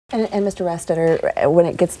And Mr. Rastetter, when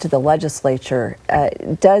it gets to the legislature,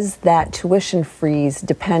 does that tuition freeze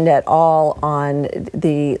depend at all on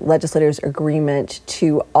the legislators' agreement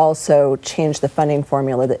to also change the funding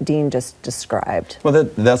formula that Dean just described? Well,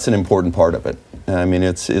 that's an important part of it. I mean,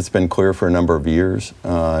 it's been clear for a number of years.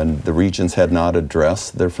 The Regents had not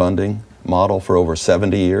addressed their funding model for over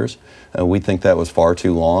 70 years. We think that was far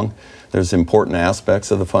too long. There's important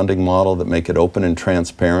aspects of the funding model that make it open and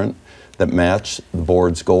transparent, that match the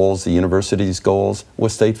board's goals, the university's goals,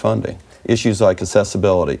 with state funding. Issues like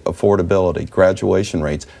accessibility, affordability, graduation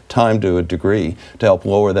rates, time to a degree to help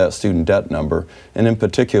lower that student debt number, and in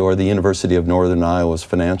particular, the University of Northern Iowa's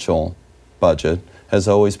financial budget has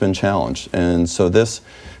always been challenged. And so this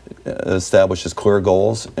establishes clear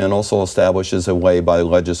goals and also establishes a way by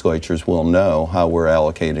legislatures will know how we're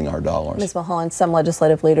allocating our dollars. Ms. Mulholland, some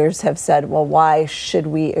legislative leaders have said, well, why should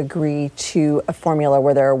we agree to a formula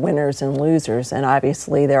where there are winners and losers? And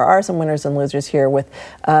obviously there are some winners and losers here, with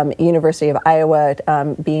University of Iowa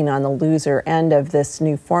being on the loser end of this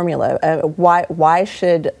new formula. Why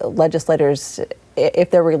should legislators,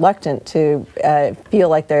 if they're reluctant to feel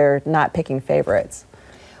like they're not picking favorites?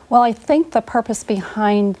 Well, I think the purpose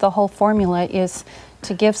behind the whole formula is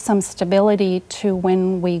to give some stability to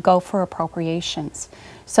when we go for appropriations,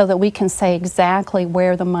 so that we can say exactly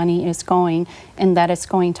where the money is going and that it's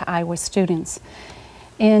going to Iowa students.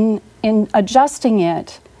 In adjusting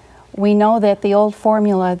it, we know that the old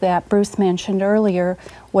formula that Bruce mentioned earlier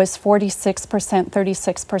was 46%,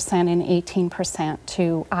 36%, and 18%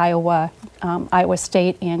 to Iowa, Iowa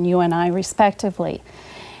State and UNI respectively.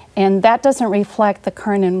 And that doesn't reflect the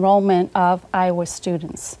current enrollment of Iowa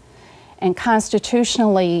students. And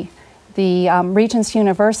constitutionally, the Regents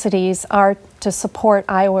universities are to support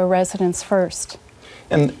Iowa residents first.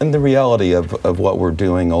 And the reality of what we're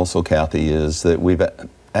doing also, Kathy, is that we've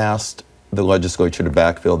asked the legislature to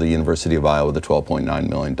backfill the University of Iowa with $12.9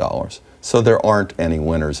 million. So there aren't any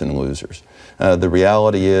winners and losers. The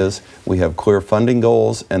reality is we have clear funding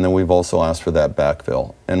goals, and then we've also asked for that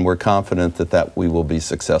backfill. And we're confident that we will be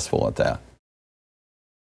successful at that.